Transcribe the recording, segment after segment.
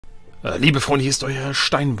Liebe Freunde, hier ist euer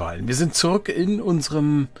Steinwall. Wir sind zurück in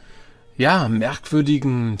unserem,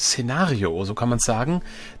 merkwürdigen Szenario, so kann man es sagen.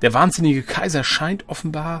 Der wahnsinnige Kaiser scheint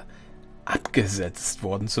offenbar abgesetzt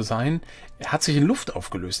worden zu sein. Er hat sich in Luft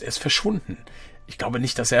aufgelöst, er ist verschwunden. Ich glaube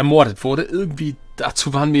nicht, dass er ermordet wurde.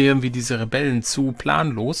 Dazu waren mir diese Rebellen zu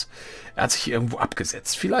planlos. Er hat sich irgendwo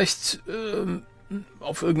abgesetzt. Vielleicht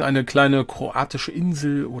auf irgendeine kleine kroatische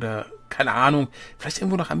Insel oder, keine Ahnung, vielleicht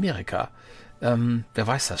irgendwo nach Amerika. Wer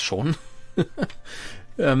weiß das schon.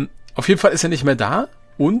 Auf jeden Fall ist er nicht mehr da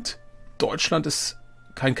und Deutschland ist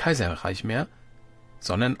kein Kaiserreich mehr,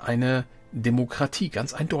 sondern eine Demokratie,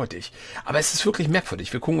 ganz eindeutig. Aber es ist wirklich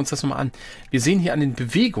merkwürdig. Wir gucken uns das nochmal an. Wir sehen hier an den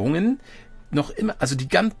Bewegungen noch immer, also die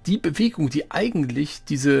Bewegung, die eigentlich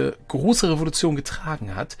diese große Revolution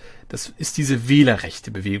getragen hat, das ist diese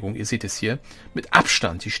wählerrechte Bewegung. Ihr seht es hier. Mit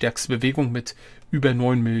Abstand die stärkste Bewegung mit über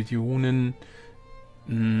 9 Millionen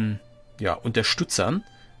Unterstützern.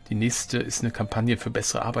 Die nächste ist eine Kampagne für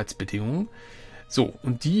bessere Arbeitsbedingungen. So,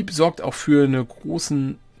 und die sorgt auch für einen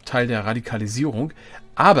großen Teil der Radikalisierung.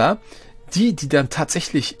 Aber die dann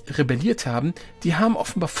tatsächlich rebelliert haben, die haben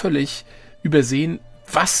offenbar völlig übersehen,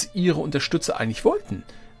 was ihre Unterstützer eigentlich wollten.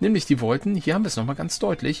 Nämlich die wollten, hier haben wir es nochmal ganz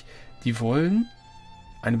deutlich, die wollen,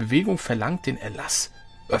 eine Bewegung verlangt den Erlass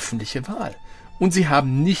öffentliche Wahl. Und sie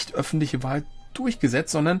haben nicht öffentliche Wahl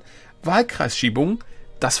durchgesetzt, sondern Wahlkreisschiebung,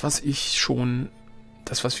 das, was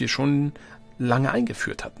wir schon lange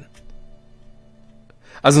eingeführt hatten.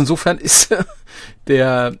 Also insofern ist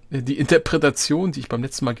die Interpretation, die ich beim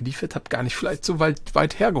letzten Mal geliefert habe, gar nicht vielleicht so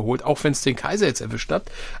weit hergeholt, auch wenn es den Kaiser jetzt erwischt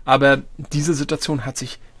hat. Aber diese Situation hat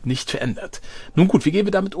sich nicht verändert. Nun gut, wie gehen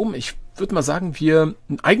wir damit um? Ich würde mal sagen,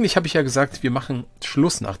 eigentlich habe ich ja gesagt, wir machen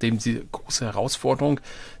Schluss nach diese große Herausforderung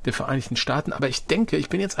der Vereinigten Staaten. Aber ich denke, ich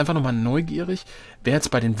bin jetzt einfach nochmal neugierig, wer jetzt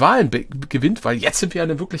bei den Wahlen gewinnt, weil jetzt sind wir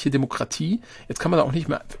eine wirkliche Demokratie. Jetzt kann man da auch nicht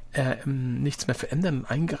mehr nichts mehr verändern und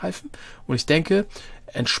eingreifen. Und ich denke,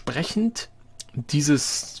 entsprechend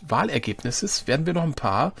dieses Wahlergebnisses werden wir noch ein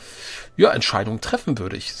paar Entscheidungen treffen,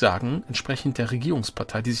 würde ich sagen, entsprechend der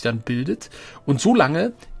Regierungspartei, die sich dann bildet. Und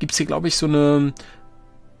solange gibt es hier, glaube ich, so eine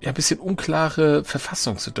bisschen unklare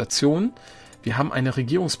Verfassungssituation. Wir haben eine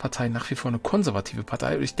Regierungspartei, nach wie vor eine konservative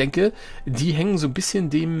Partei. Und ich denke, die hängen so ein bisschen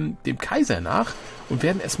dem Kaiser nach und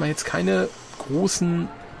werden erstmal jetzt keine großen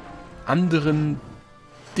anderen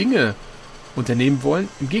Dinge unternehmen wollen.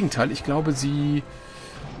 Im Gegenteil, ich glaube, sie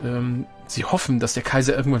hoffen, dass der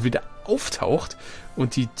Kaiser irgendwann wieder auftaucht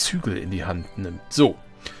und die Zügel in die Hand nimmt. So,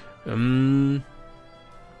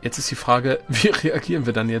 jetzt ist die Frage, wie reagieren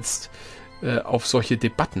wir dann jetzt auf solche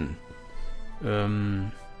Debatten?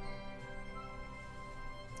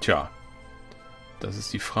 Das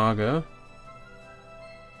ist die Frage.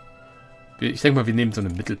 Ich denke mal, wir nehmen so eine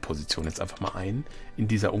Mittelposition jetzt einfach mal ein. In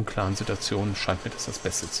dieser unklaren Situation scheint mir das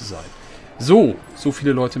Beste zu sein. So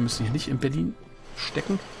viele Leute müssen hier nicht in Berlin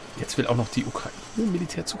stecken. Jetzt will auch noch die Ukraine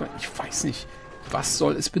Militärzugang. Ich weiß nicht, was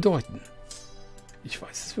soll es bedeuten? Ich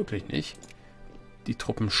weiß es wirklich nicht. Die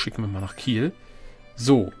Truppen schicken wir mal nach Kiel.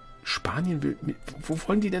 So, Spanien will... Wo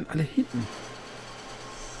wollen die denn alle hin?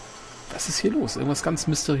 Was ist hier los? Irgendwas ganz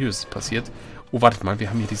Mysteriöses passiert. Oh, wartet mal, wir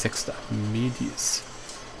haben hier die 6. Armee.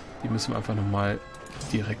 Die müssen wir einfach nochmal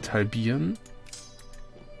direkt halbieren.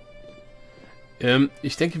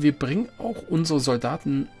 Ich denke, wir bringen auch unsere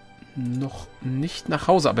Soldaten noch nicht nach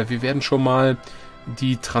Hause, aber wir werden schon mal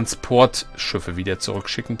die Transportschiffe wieder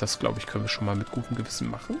zurückschicken. Das, glaube ich, können wir schon mal mit gutem Gewissen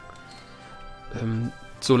machen.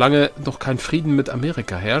 Solange noch kein Frieden mit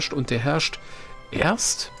Amerika herrscht, und der herrscht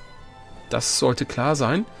erst, das sollte klar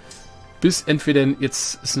sein, bis entweder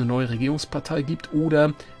jetzt es eine neue Regierungspartei gibt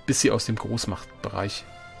oder bis sie aus dem Großmachtbereich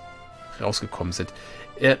rausgekommen sind.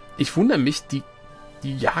 Ich wundere mich, die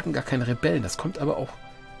jagen gar keine Rebellen. Das kommt aber auch,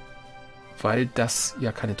 weil das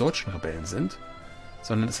ja keine deutschen Rebellen sind,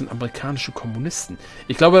 sondern das sind amerikanische Kommunisten.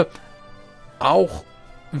 Ich glaube, auch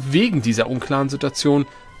wegen dieser unklaren Situation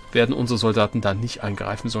werden unsere Soldaten da nicht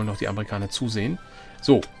eingreifen, sollen auch die Amerikaner zusehen.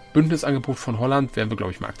 So, Bündnisangebot von Holland werden wir,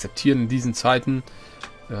 glaube ich, mal akzeptieren in diesen Zeiten.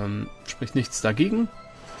 Spricht nichts dagegen.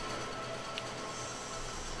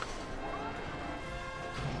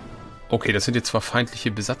 Okay, das sind jetzt zwar feindliche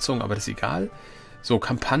Besatzungen, aber das ist egal. So,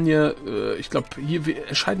 Kampagne, ich glaube, hier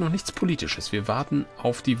erscheint noch nichts Politisches. Wir warten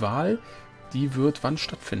auf die Wahl. Die wird wann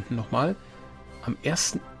stattfinden nochmal? Am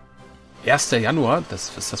 1. Januar.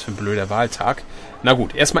 Was ist das für ein blöder Wahltag? Na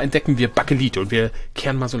gut, erstmal entdecken wir Bakelit und wir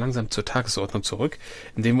kehren mal so langsam zur Tagesordnung zurück,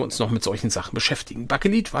 indem wir uns noch mit solchen Sachen beschäftigen.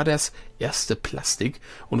 Bakelit war das erste Plastik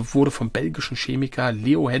und wurde vom belgischen Chemiker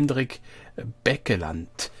Leo Hendrik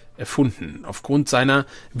Beckeland erfunden. Aufgrund seiner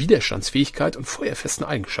Widerstandsfähigkeit und feuerfesten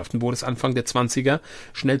Eigenschaften wurde es Anfang der 20er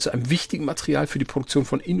schnell zu einem wichtigen Material für die Produktion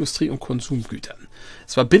von Industrie- und Konsumgütern.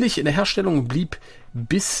 Es war billig in der Herstellung und blieb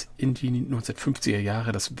bis in die 1950er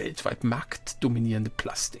Jahre das weltweit marktdominierende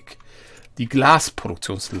Plastik. Die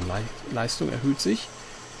Glasproduktionsleistung erhöht sich.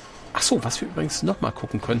 Ach so, was wir übrigens nochmal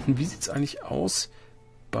gucken könnten, wie sieht es eigentlich aus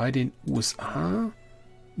bei den USA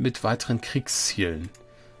mit weiteren Kriegszielen?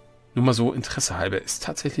 Nur mal so Interesse halber, ist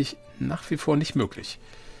tatsächlich nach wie vor nicht möglich.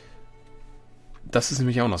 Das ist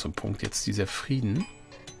nämlich auch noch so ein Punkt, jetzt dieser Frieden.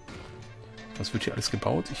 Was wird hier alles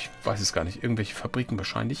gebaut? Ich weiß es gar nicht. Irgendwelche Fabriken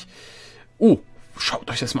wahrscheinlich. Oh, schaut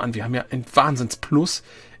euch das mal an. Wir haben ja ein Wahnsinnsplus.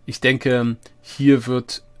 Ich denke, hier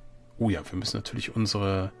wird... Oh ja, wir müssen natürlich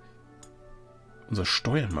unsere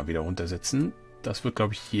Steuern mal wieder runtersetzen. Das wird,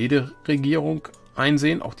 glaube ich, jede Regierung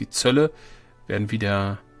einsehen. Auch die Zölle werden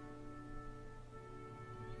wieder,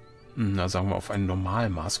 na, sagen wir, auf ein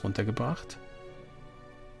Normalmaß runtergebracht.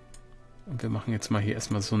 Und wir machen jetzt mal hier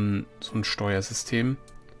erstmal so ein Steuersystem.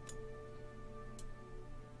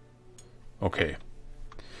 Okay.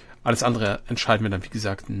 Alles andere entscheiden wir dann, wie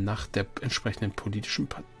gesagt, nach der entsprechenden politischen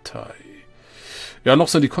Partei. Ja, noch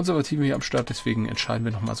sind die Konservativen hier am Start, deswegen entscheiden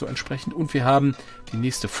wir nochmal so entsprechend. Und wir haben die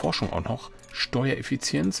nächste Forschung auch noch.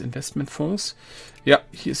 Steuereffizienz, Investmentfonds. Ja,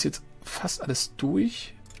 hier ist jetzt fast alles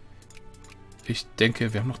durch. Ich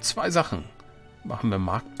denke, wir haben noch 2 Sachen. Machen wir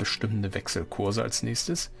marktbestimmende Wechselkurse als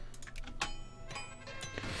nächstes.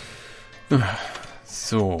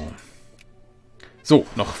 So. So,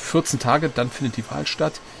 noch 14 Tage, dann findet die Wahl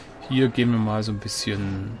statt. Hier gehen wir mal so ein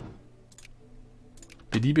bisschen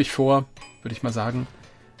beliebig vor, würde ich mal sagen.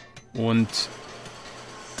 Und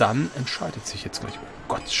dann entscheidet sich jetzt gleich. Oh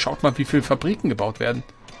Gott, schaut mal, wie viele Fabriken gebaut werden.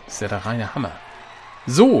 Das ist ja der reine Hammer.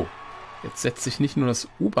 So, jetzt setzt sich nicht nur das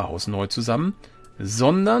Oberhaus neu zusammen,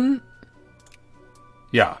 sondern...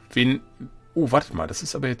 Ja, Oh, wartet mal, das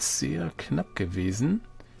ist aber jetzt sehr knapp gewesen.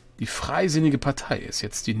 Die Freisinnige Partei ist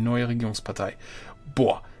jetzt die neue Regierungspartei.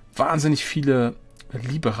 Boah, wahnsinnig viele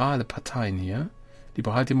liberale Parteien hier.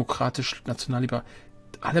 Liberal-demokratisch, nationalliberal.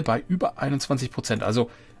 Alle bei über 21%.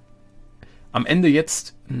 Also am Ende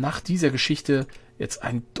jetzt, nach dieser Geschichte, jetzt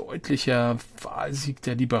ein deutlicher Wahlsieg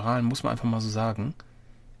der Liberalen, muss man einfach mal so sagen.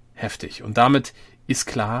 Heftig. Und damit ist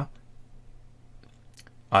klar,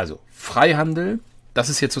 also Freihandel, das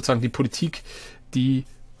ist jetzt sozusagen die Politik, die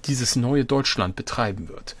dieses neue Deutschland betreiben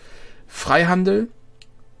wird. Freihandel,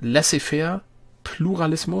 laissez-faire,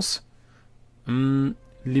 Pluralismus,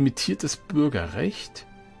 limitiertes Bürgerrecht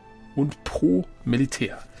und pro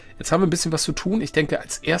Militär. Jetzt haben wir ein bisschen was zu tun. Ich denke,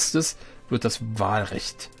 als erstes wird das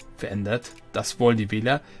Wahlrecht verändert. Das wollen die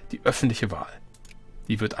Wähler. Die öffentliche Wahl.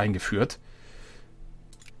 Die wird eingeführt.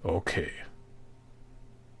 Okay.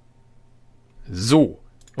 So.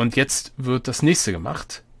 Und jetzt wird das nächste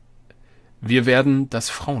gemacht. Wir werden das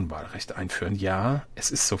Frauenwahlrecht einführen. Ja,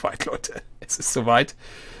 es ist soweit, Leute. Es ist soweit.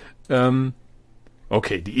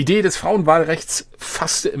 Okay, die Idee des Frauenwahlrechts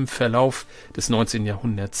fasste im Verlauf des 19.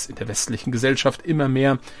 Jahrhunderts in der westlichen Gesellschaft immer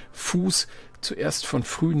mehr Fuß. Zuerst von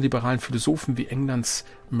frühen liberalen Philosophen wie Englands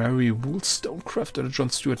Mary Wollstonecraft oder John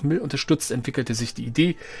Stuart Mill unterstützt, entwickelte sich die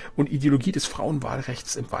Idee und Ideologie des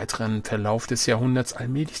Frauenwahlrechts im weiteren Verlauf des Jahrhunderts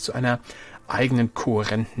allmählich zu einer eigenen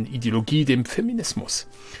kohärenten Ideologie, dem Feminismus.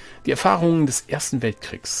 Die Erfahrungen des Ersten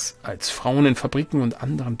Weltkriegs, als Frauen in Fabriken und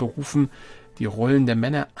anderen Berufen die Rollen der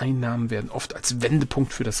Männer einnahmen, werden oft als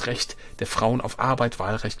Wendepunkt für das Recht der Frauen auf Arbeit,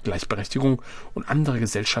 Wahlrecht, Gleichberechtigung und andere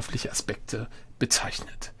gesellschaftliche Aspekte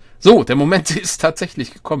bezeichnet. So, der Moment ist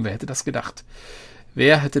tatsächlich gekommen. Wer hätte das gedacht?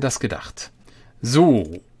 Wer hätte das gedacht?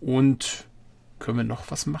 So, und können wir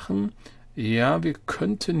noch was machen? Ja, wir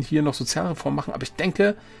könnten hier noch Sozialreform machen, aber ich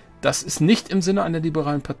denke, das ist nicht im Sinne einer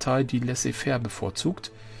liberalen Partei, die laissez-faire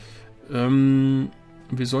bevorzugt.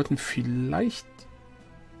 Wir sollten vielleicht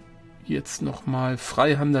jetzt nochmal,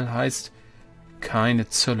 Freihandel heißt keine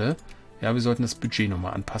Zölle. Ja, wir sollten das Budget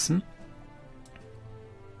nochmal anpassen.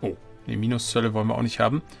 Oh, die Minuszölle wollen wir auch nicht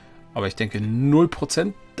haben. Aber ich denke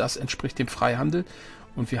 0%, das entspricht dem Freihandel.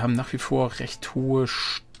 Und wir haben nach wie vor recht hohe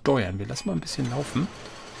Steuern. Wir lassen mal ein bisschen laufen.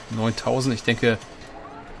 9.000, ich denke,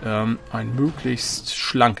 ein möglichst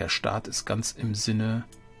schlanker Staat ist ganz im Sinne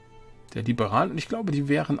der Liberalen. Und ich glaube, die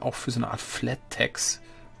wären auch für so eine Art Flat Tax,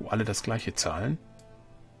 wo alle das Gleiche zahlen.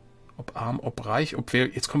 Ob arm, ob reich, ob wir,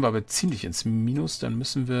 jetzt kommen wir aber ziemlich ins Minus, dann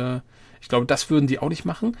müssen wir, ich glaube, das würden die auch nicht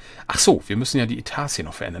machen. Ach so, wir müssen ja die Etats hier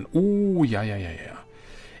noch verändern. Oh, ja.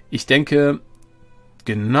 Ich denke,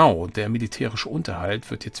 genau, der militärische Unterhalt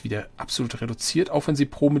wird jetzt wieder absolut reduziert, auch wenn sie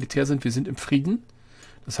pro Militär sind. Wir sind im Frieden.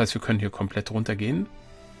 Das heißt, wir können hier komplett runtergehen.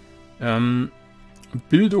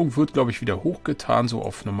 Bildung wird, glaube ich, wieder hochgetan, so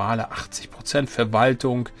auf normale 80%.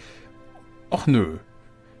 Verwaltung, ach nö.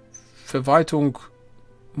 Verwaltung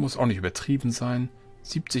muss auch nicht übertrieben sein.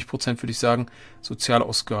 70% würde ich sagen.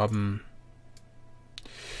 Sozialausgaben,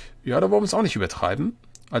 ja, da wollen wir es auch nicht übertreiben.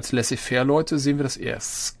 Als Laissez-faire-Leute sehen wir das eher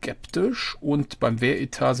skeptisch. Und beim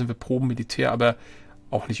Wehretat sind wir pro Militär, aber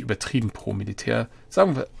auch nicht übertrieben pro Militär.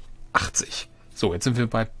 Sagen wir 80. So, jetzt sind wir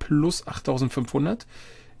bei plus 8.500.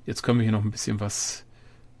 Jetzt können wir hier noch ein bisschen was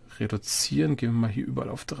reduzieren. Gehen wir mal hier überall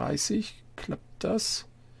auf 30. Klappt das?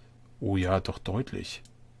 Oh ja, doch deutlich.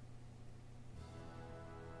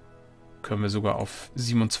 Können wir sogar auf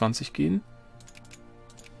 27 gehen?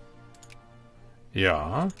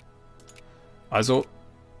 Ja. Also,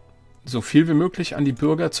 so viel wie möglich an die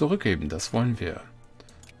Bürger zurückgeben. Das wollen wir.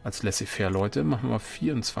 Als Laissez-faire-Leute machen wir mal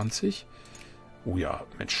 24. Oh ja,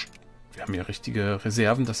 Mensch. Wir haben hier richtige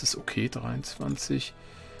Reserven. Das ist okay. 23.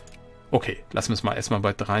 Okay, lassen wir es mal erstmal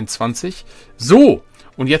bei 23. So,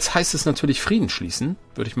 und jetzt heißt es natürlich Frieden schließen,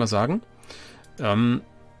 würde ich mal sagen.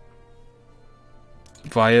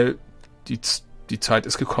 Weil die Zeit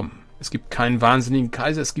ist gekommen. Es gibt keinen wahnsinnigen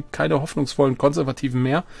Kaiser, es gibt keine hoffnungsvollen Konservativen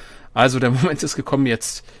mehr. Also der Moment ist gekommen,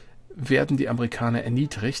 jetzt werden die Amerikaner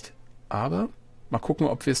erniedrigt. Aber mal gucken,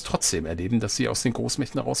 ob wir es trotzdem erleben, dass sie aus den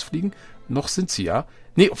Großmächten rausfliegen. Noch sind sie ja.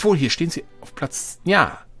 Nee, obwohl, hier stehen sie auf Platz,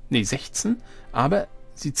 16. Aber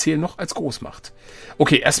sie zählen noch als Großmacht.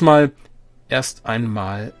 Okay, erst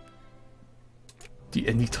einmal die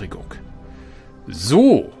Erniedrigung.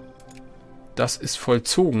 So, das ist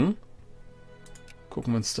vollzogen.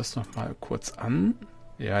 Gucken wir uns das nochmal kurz an.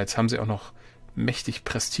 Ja, jetzt haben sie auch noch mächtig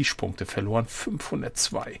Prestigepunkte verloren.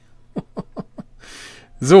 502.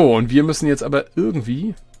 So, und wir müssen jetzt aber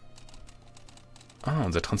irgendwie...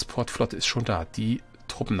 unsere Transportflotte ist schon da. Die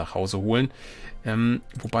Truppen nach Hause holen.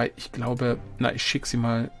 Wobei, ich glaube... ich schicke sie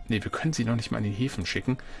mal... wir können sie noch nicht mal in die Häfen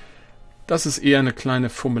schicken. Das ist eher eine kleine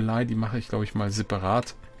Fummelei. Die mache ich, glaube ich, mal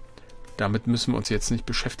separat. Damit müssen wir uns jetzt nicht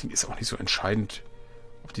beschäftigen. Ist auch nicht so entscheidend,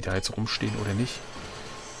 ob die da jetzt rumstehen oder nicht.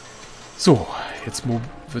 So, jetzt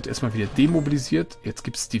wird erstmal wieder demobilisiert. Jetzt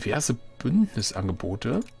gibt es diverse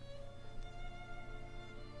Bündnisangebote.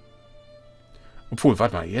 Obwohl,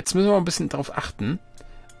 warte mal, jetzt müssen wir mal ein bisschen darauf achten,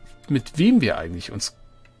 mit wem wir eigentlich uns...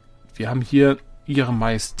 Wir haben hier Ihre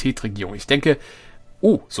Majestät-Regierung. Ich denke,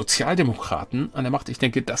 Sozialdemokraten an der Macht. Ich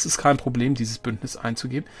denke, das ist kein Problem, dieses Bündnis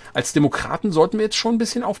einzugeben. Als Demokraten sollten wir jetzt schon ein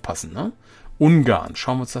bisschen aufpassen, ne? Ungarn,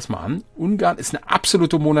 schauen wir uns das mal an. Ungarn ist eine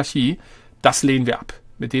absolute Monarchie. Das lehnen wir ab.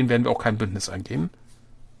 Mit denen werden wir auch kein Bündnis eingehen.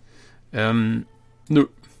 Nö.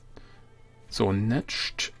 So,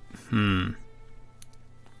 next.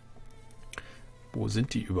 Wo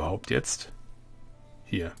sind die überhaupt jetzt?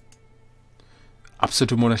 Hier.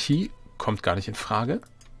 Absolute Monarchie kommt gar nicht in Frage.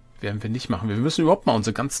 Werden wir nicht machen. Wir müssen überhaupt mal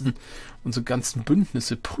unsere ganzen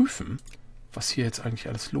Bündnisse prüfen, was hier jetzt eigentlich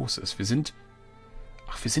alles los ist. Wir sind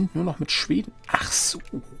nur noch mit Schweden. Ach so.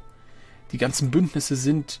 Die ganzen Bündnisse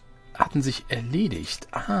hatten sich erledigt.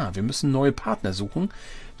 Wir müssen neue Partner suchen.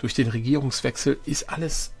 Durch den Regierungswechsel ist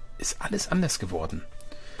alles anders geworden.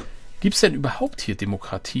 Gibt es denn überhaupt hier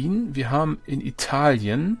Demokratien? Wir haben in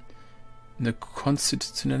Italien eine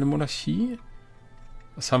konstitutionelle Monarchie.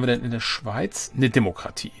 Was haben wir denn in der Schweiz? Eine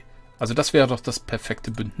Demokratie. Also das wäre doch das perfekte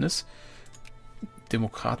Bündnis.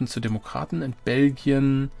 Demokraten zu Demokraten. In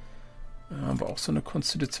Belgien haben wir auch so eine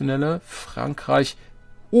konstitutionelle. Frankreich.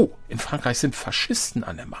 In Frankreich sind Faschisten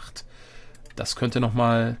an der Macht. Das könnte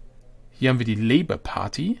nochmal... Hier haben wir die Labour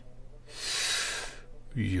Party.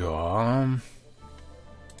 Ja.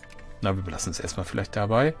 Wir belassen es erstmal vielleicht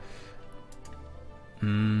dabei.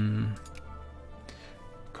 Können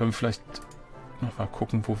wir vielleicht nochmal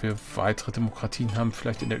gucken, wo wir weitere Demokratien haben.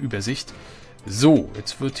 Vielleicht in der Übersicht. So,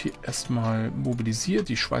 jetzt wird hier erstmal mobilisiert.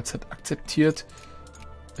 Die Schweiz hat akzeptiert.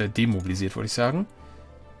 Demobilisiert, wollte ich sagen.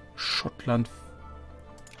 Schottland,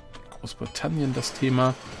 Großbritannien das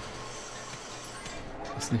Thema.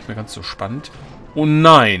 Ist nicht mehr ganz so spannend. Oh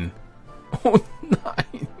nein! Oh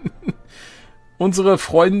nein! Unsere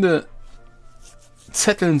Freunde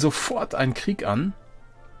zetteln sofort einen Krieg an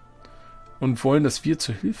und wollen, dass wir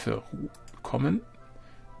zur Hilfe kommen.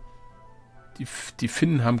 Die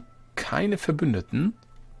Finnen haben keine Verbündeten.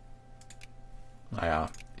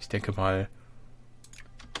 Ich denke mal,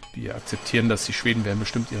 wir akzeptieren das. Die Schweden werden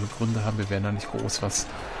bestimmt ihre Gründe haben. Wir werden da nicht groß was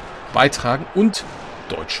beitragen. Und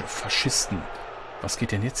deutsche Faschisten. Was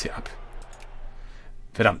geht denn jetzt hier ab?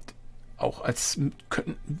 Verdammt. Auch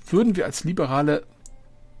würden wir als liberale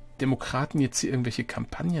Demokraten jetzt hier irgendwelche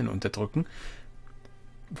Kampagnen unterdrücken?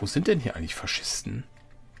 Wo sind denn hier eigentlich Faschisten?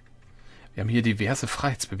 Wir haben hier diverse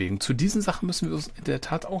Freiheitsbewegungen. Zu diesen Sachen müssen wir uns in der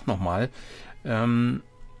Tat auch nochmal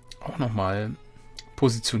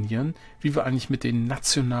positionieren, wie wir eigentlich mit den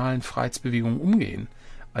nationalen Freiheitsbewegungen umgehen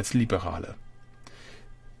als Liberale.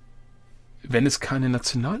 Wenn es keine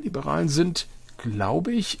Nationalliberalen sind,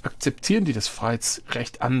 glaube ich, akzeptieren die das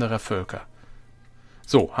Freiheitsrecht anderer Völker.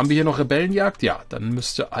 So, haben wir hier noch Rebellenjagd? Ja, dann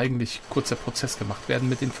müsste eigentlich kurzer Prozess gemacht werden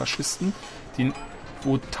mit den Faschisten.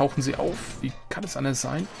 Wo tauchen sie auf? Wie kann es anders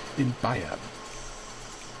sein? In Bayern.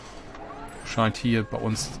 Scheint hier bei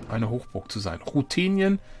uns eine Hochburg zu sein.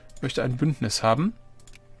 Ruthenien möchte ein Bündnis haben.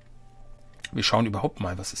 Wir schauen überhaupt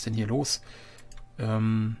mal, was ist denn hier los? Ach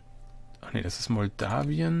nee, das ist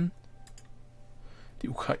Moldawien. Die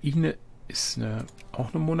Ukraine ist auch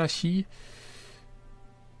eine Monarchie.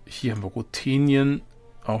 Hier haben wir Ruthenien,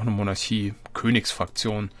 auch eine Monarchie.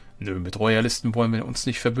 Königsfraktion. Nö, mit Royalisten wollen wir uns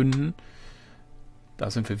nicht verbünden.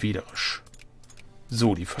 Da sind wir wählerisch.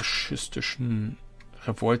 So, die faschistischen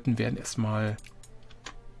Revolten werden erstmal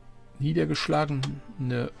niedergeschlagen.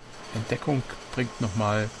 Eine Entdeckung bringt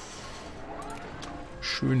nochmal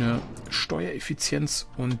schöne Steuereffizienz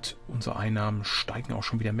und unsere Einnahmen steigen auch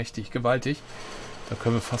schon wieder mächtig, gewaltig. Da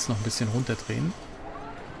können wir fast noch ein bisschen runterdrehen.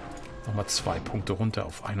 Nochmal 2 Punkte runter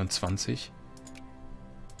auf 21.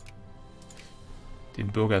 Den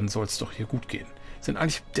Bürgern soll es doch hier gut gehen. Sind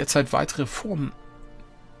eigentlich derzeit weitere Reformen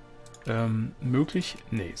möglich?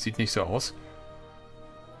 Nee, sieht nicht so aus.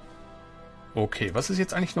 Okay, was ist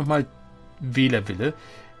jetzt eigentlich nochmal Wählerwille?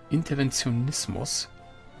 Interventionismus.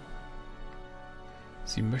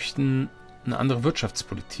 Sie möchten eine andere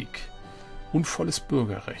Wirtschaftspolitik. Und volles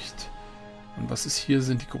Bürgerrecht. Und was ist hier?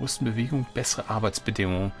 Sind die größten Bewegungen? Bessere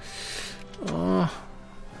Arbeitsbedingungen. Oh,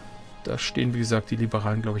 da stehen, wie gesagt, die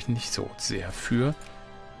Liberalen, glaube ich, nicht so sehr für.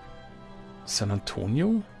 San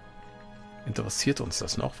Antonio? Interessiert uns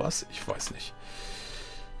das noch was? Ich weiß nicht.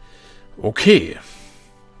 Okay.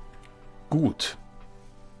 Gut.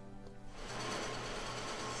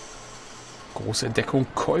 Große Entdeckung,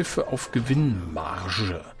 Käufe auf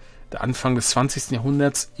Gewinnmarge. Der Anfang des 20.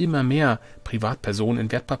 Jahrhunderts immer mehr Privatpersonen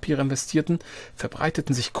in Wertpapiere investierten,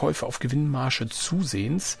 verbreiteten sich Käufe auf Gewinnmarge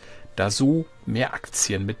zusehends, da so mehr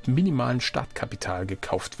Aktien mit minimalem Startkapital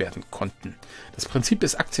gekauft werden konnten. Das Prinzip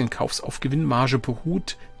des Aktienkaufs auf Gewinnmarge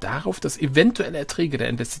beruht darauf, dass eventuelle Erträge der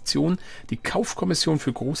Investition die Kaufkommission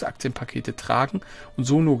für große Aktienpakete tragen und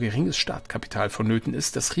so nur geringes Startkapital vonnöten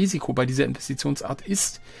ist. Das Risiko bei dieser Investitionsart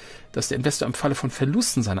ist, dass der Investor im Falle von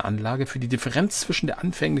Verlusten seiner Anlage für die Differenz zwischen der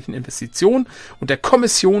anfänglichen Investition und der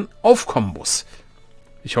Kommission aufkommen muss.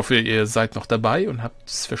 Ich hoffe, ihr seid noch dabei und habt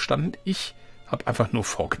es verstanden. Ich habe einfach nur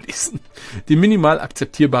vorgelesen. Die minimal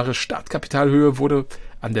akzeptierbare Startkapitalhöhe wurde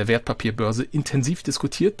an der Wertpapierbörse intensiv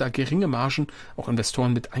diskutiert, da geringe Margen auch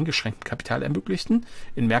Investoren mit eingeschränktem Kapital ermöglichten,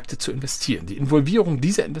 in Märkte zu investieren. Die Involvierung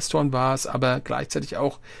dieser Investoren war es aber gleichzeitig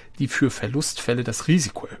auch, die für Verlustfälle das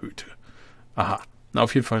Risiko erhöhte. Aha, na,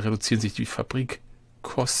 auf jeden Fall reduzieren sich die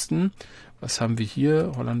Fabrikkosten. Was haben wir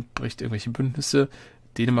hier? Holland bricht irgendwelche Bündnisse.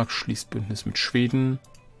 Dänemark schließt Bündnis mit Schweden.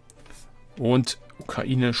 Und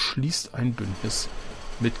Ukraine schließt ein Bündnis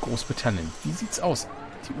mit Großbritannien. Wie sieht's aus?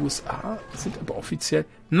 Die USA sind aber offiziell...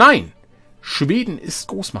 Nein! Schweden ist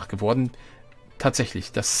Großmacht geworden.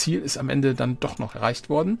 Tatsächlich, das Ziel ist am Ende dann doch noch erreicht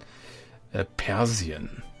worden.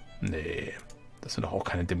 Persien. Nee, das sind doch auch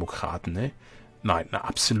keine Demokraten, ne? Nein, eine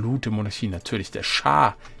absolute Monarchie. Natürlich, der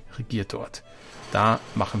Schah regiert dort. Da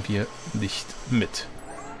machen wir nicht mit.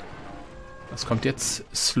 Was kommt jetzt?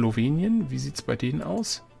 Slowenien. Wie sieht's bei denen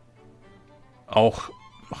aus? Auch,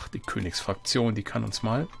 die Königsfraktion, die kann uns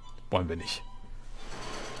mal. Wollen wir nicht.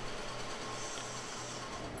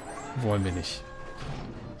 Wollen wir nicht.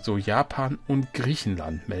 So, Japan und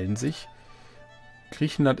Griechenland melden sich.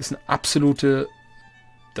 Griechenland ist eine absolute...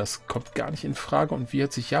 Das kommt gar nicht in Frage. Und wie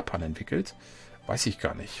hat sich Japan entwickelt? Weiß ich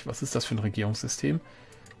gar nicht. Was ist das für ein Regierungssystem?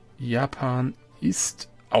 Japan ist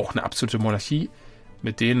auch eine absolute Monarchie.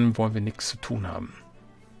 Mit denen wollen wir nichts zu tun haben.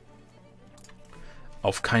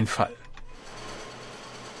 Auf keinen Fall.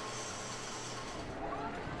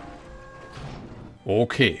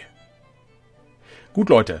 Okay. Gut,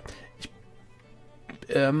 Leute.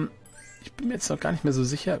 Ich bin mir jetzt noch gar nicht mehr so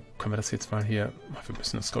sicher. Können wir das jetzt mal hier... Wir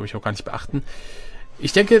müssen das, glaube ich, auch gar nicht beachten.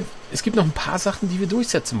 Ich denke, es gibt noch ein paar Sachen, die wir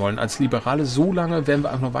durchsetzen wollen. Als Liberale, so lange werden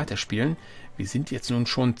wir auch noch weiterspielen. Wir sind jetzt nun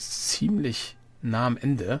schon ziemlich nah am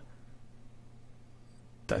Ende.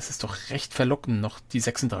 Da ist es doch recht verlockend, noch die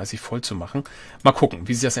 36 voll zu machen. Mal gucken,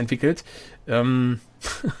 wie sich das entwickelt. Warum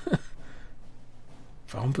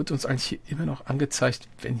wird uns eigentlich hier immer noch angezeigt,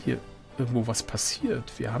 wenn hier irgendwo was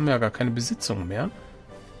passiert? Wir haben ja gar keine Besitzung mehr.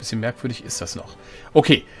 Bisschen merkwürdig ist das noch.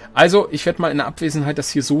 Okay, also ich werde mal in der Abwesenheit das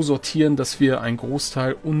hier so sortieren, dass wir einen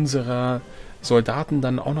Großteil unserer Soldaten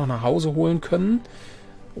dann auch noch nach Hause holen können.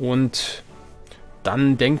 Und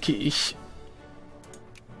dann denke ich,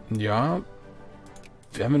 Ja,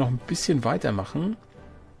 werden wir noch ein bisschen weitermachen.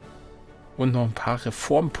 Und noch ein paar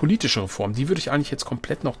Reformen, politische Reformen. Die würde ich eigentlich jetzt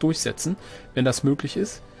komplett noch durchsetzen, wenn das möglich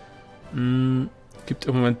ist. Gibt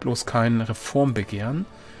im Moment bloß kein Reformbegehren.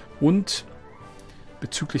 Und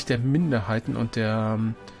bezüglich der Minderheiten und der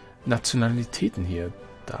Nationalitäten hier,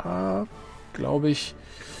 da glaube ich,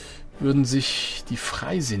 würden sich die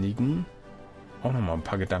Freisinnigen auch noch mal ein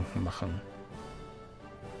paar Gedanken machen.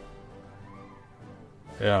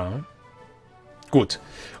 Ja. Gut.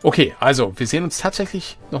 Okay, also wir sehen uns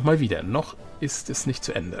tatsächlich nochmal wieder. Noch ist es nicht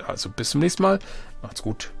zu Ende. Also bis zum nächsten Mal. Macht's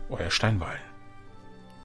gut. Euer Steinwall.